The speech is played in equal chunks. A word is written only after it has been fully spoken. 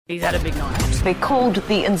He's had a big night. They're called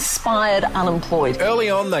the Inspired Unemployed. Early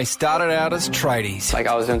on, they started out as tradies. Like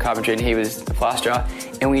I was doing carpentry and he was the plasterer,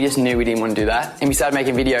 and we just knew we didn't want to do that. And we started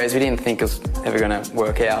making videos. We didn't think it was ever going to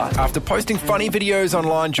work out. After posting funny videos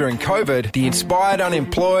online during COVID, the Inspired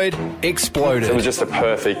Unemployed exploded. It was just a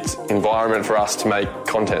perfect environment for us to make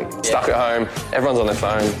content. Stuck at home, everyone's on their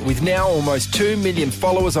phone. With now almost 2 million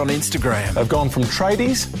followers on Instagram. They've gone from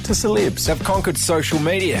tradies to celebs. They've conquered social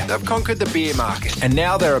media. They've conquered the beer market. And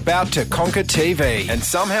now they're about to conquer TV. And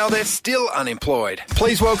somehow they're still unemployed.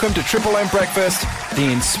 Please welcome to Triple M Breakfast,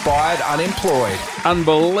 the Inspired Unemployed.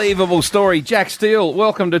 Unbelievable story. Jack Steele,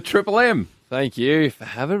 welcome to Triple M. Thank you for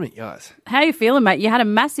having me, guys. How you feeling, mate? You had a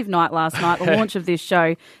massive night last night, the launch of this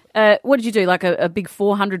show. What did you do, like a big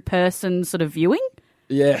 400-person sort of viewing?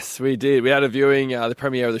 Yes, we did. We had a viewing, the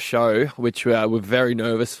premiere of the show, which we're very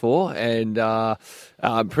nervous for, and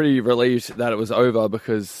I'm pretty relieved that it was over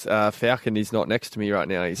because Falcon is not next to me right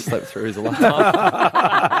now. He slept through his alarm.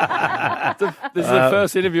 This is the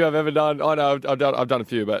first interview I've ever done. I know I've done a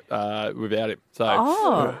few, but without him.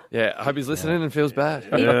 So, yeah, I hope he's listening and feels bad.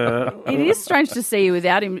 It is strange to see you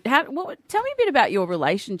without him. Tell me a bit about your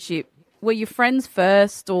relationship. Were you friends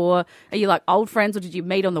first, or are you like old friends, or did you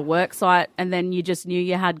meet on the work site and then you just knew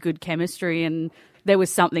you had good chemistry and there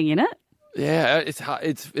was something in it? Yeah, it's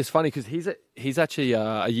funny because he's actually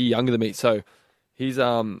a year younger than me, so he's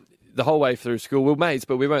the whole way through school we were mates,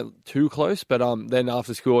 but we weren't too close. But then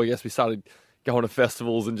after school, I guess we started going to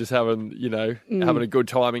festivals and just having having a good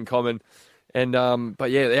time in common. And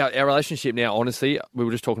but yeah, our relationship now, honestly, we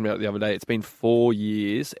were just talking about it the other day. It's been 4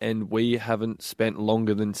 years, and we haven't spent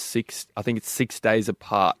longer than 6. I think it's 6 days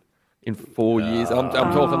apart in 4 years. I'm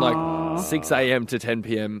talking like 6 a.m. to 10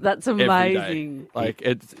 p.m. That's amazing. Like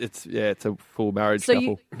it's a full marriage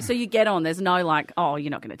couple. So you get on. There's no like, oh,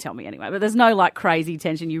 you're not going to tell me anyway. But there's no like crazy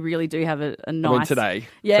tension. You really do have a nice. Today's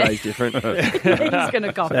different. He's going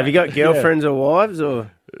to cough. So have you got girlfriends or wives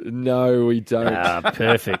or? No, we don't.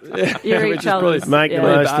 Perfect. You're each other's. Make the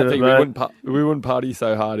most of it, we wouldn't party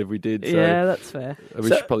so hard if we did. So yeah, that's fair.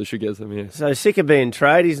 Probably should get some here. So sick of being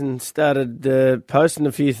tradies and started posting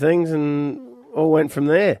a few things and all went from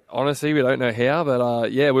there. Honestly, we don't know how,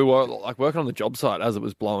 but we were like working on the job site as it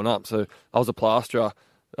was blowing up. So I was a plasterer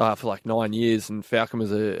for like 9 years, and Falcon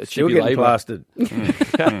was a still chippy getting labourer. plastered.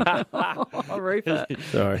 Rupert.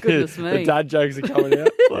 Sorry. Goodness me. The dad jokes are coming out.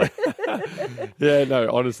 Yeah, no,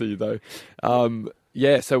 honestly though.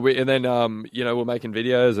 So we're making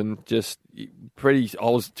videos and just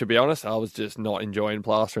to be honest, I was just not enjoying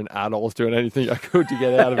plastering at all. I was doing anything I could to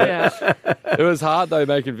get out of it. Yeah. It was hard though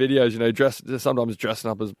making videos, sometimes dressing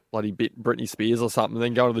up as bloody Britney Spears or something,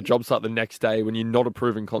 then going to the job site the next day when you're not a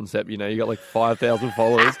proven concept, you got like 5,000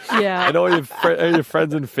 followers. Yeah. And all your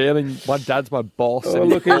friends and family, my dad's my boss. Oh,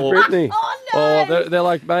 look at Britney. Oh, no. Oh, they're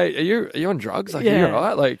like, mate, are you on drugs? Like, are you all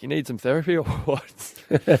right? Like, you need some therapy or what?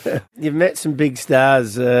 You've met some big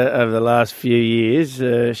stars over the last few years,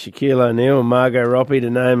 Shaquille O'Neal and Margot Robbie, to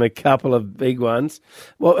name a couple of big ones.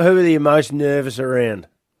 Who are you most nervous around?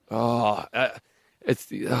 I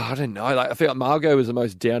don't know. Like, I feel like Margot was the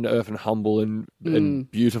most down to earth and humble and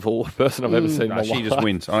beautiful person I've ever seen in my life. She just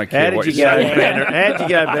wins. I don't care what you say. How'd you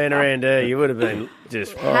go being around her? You would have been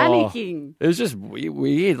just panicking. It was just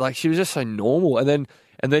weird. Like, she was just so normal. And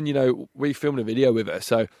then we filmed a video with her.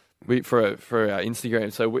 So for our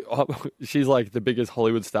Instagram. So she's like the biggest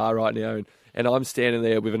Hollywood star right now, and I'm standing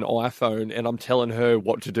there with an iPhone and I'm telling her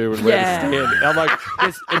what to do and where to stand. And I'm like,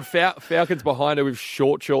 and Falcon's behind her with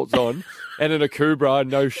shorts on and in a Kubra,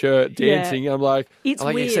 no shirt, dancing. Yeah. I'm like, it's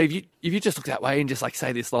weird. So if you just look that way and just like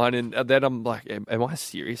say this line, and then I'm like, am I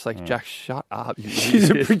serious? Like, Jack, shut up. She's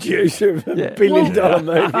a producer of a $1 billion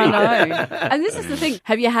movie. I know. And this is the thing.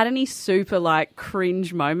 Have you had any super like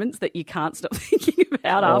cringe moments that you can't stop thinking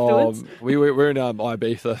about afterwards? We're in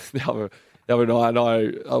Ibiza the other night, and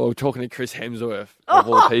I was talking to Chris Hemsworth of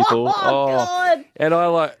all people. God. And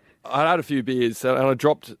I had a few beers, and I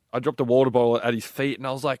dropped a water bottle at his feet, and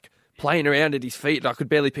I was like playing around at his feet, and I could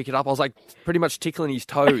barely pick it up. I was like pretty much tickling his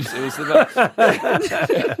toes. It was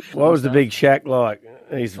What was the big Shaq like?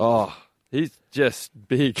 He's just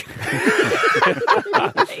big. He's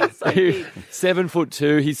so big.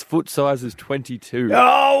 7'2". His foot size is 22.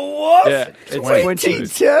 Oh, what? Yeah, it's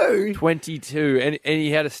 22. 22, and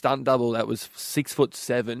he had a stunt double that was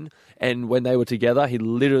 6'7", and when they were together, he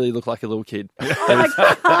literally looked like a little kid.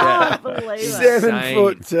 I can't believe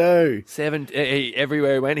it. 7'2".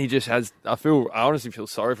 Everywhere he went, he just has. I honestly feel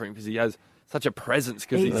sorry for him because he has such a presence.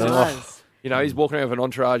 He does. You know, he's walking around with an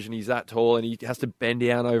entourage and he's that tall and he has to bend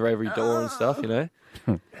down over every door and stuff, you know?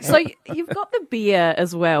 So you've got the beer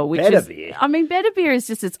as well, which Better is, beer. I mean, better beer is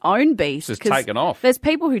just its own beast. It's just 'cause taken off. There's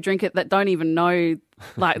people who drink it that don't even know,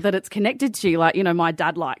 like, that it's connected to you. Like, you know, my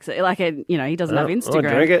dad likes it. Like, you know, he doesn't have Instagram.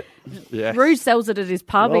 I drink it. Yeah. Rouge sells it at his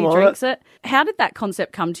pub. I'm He on drinks it. How did that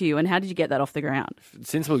concept come to you, and how did you get that off the ground?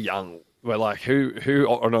 Since we're young, we're like, who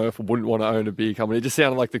on earth wouldn't want to own a beer company? It just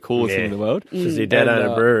sounded like the coolest thing in the world. Because your dad And,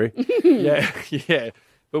 owned a brewery. yeah.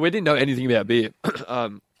 But we didn't know anything about beer.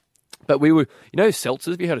 But we were, you know, seltzers.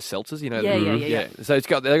 Have you heard of seltzers? You know, Yeah. So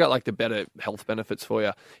they got like the better health benefits for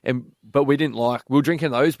you. But we didn't like. We were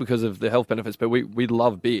drinking those because of the health benefits. But we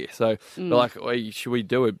love beer, so we're like, should we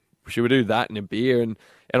do it? Should we do that in a beer? And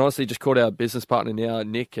honestly, just called our business partner now,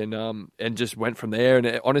 Nick, and just went from there. And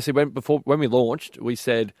it honestly, when we launched, we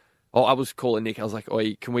said, I was calling Nick. I was like,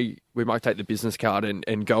 can we might take the business card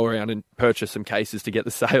and go around and purchase some cases to get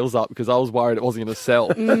the sales up, because I was worried it wasn't going to sell.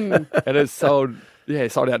 And it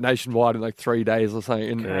sold out nationwide in like 3 days or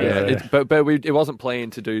something. And but it wasn't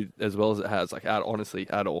planned to do as well as it has, like honestly,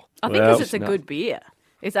 at all. I think because it's a good beer.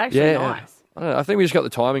 It's actually nice. I think we just got the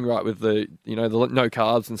timing right with the no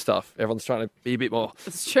carbs and stuff. Everyone's trying to be a bit more.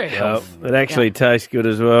 It's true. Well, it actually tastes good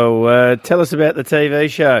as well. Tell us about the TV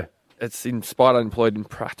show. It's Inspired, Unemployed, and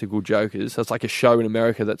Practical Jokers. So it's like a show in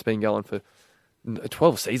America that's been going for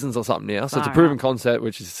 12 seasons or something now. So it's a proven concept,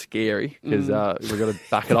 which is scary because we've got to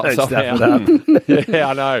back it up somehow. Yeah,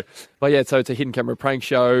 I know. But yeah, so it's a hidden camera prank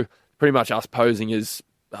show. Pretty much us posing as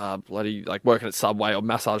bloody like working at Subway or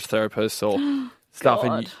massage therapists or stuff.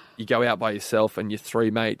 And you go out by yourself and your three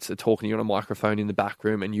mates are talking to you on a microphone in the back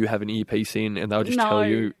room and you have an earpiece in and they'll just tell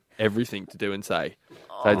you everything to do and say.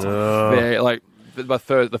 So it's very like...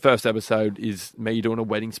 The first episode is me doing a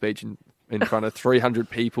wedding speech in front of 300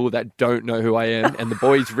 people that don't know who I am, and the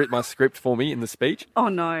boys writ my script for me in the speech. Oh,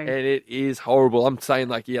 no. And it is horrible. I'm saying,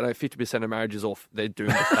 50% of marriages off, they're doomed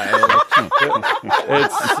to fail.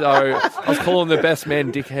 It's so... I was calling the best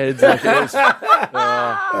men dickheads. Like, it was,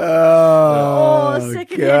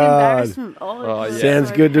 secondhand embarrassment. Yeah.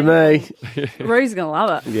 Sounds good to me. Rue's going to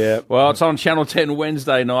love it. Yeah. Well, it's on Channel 10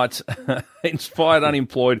 Wednesday nights. Inspired,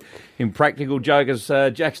 Unemployed, in Practical Jokers.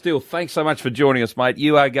 Jack Steele, thanks so much for joining us, mate.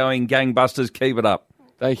 You are going gangbusters. Keep it up.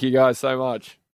 Thank you guys so much.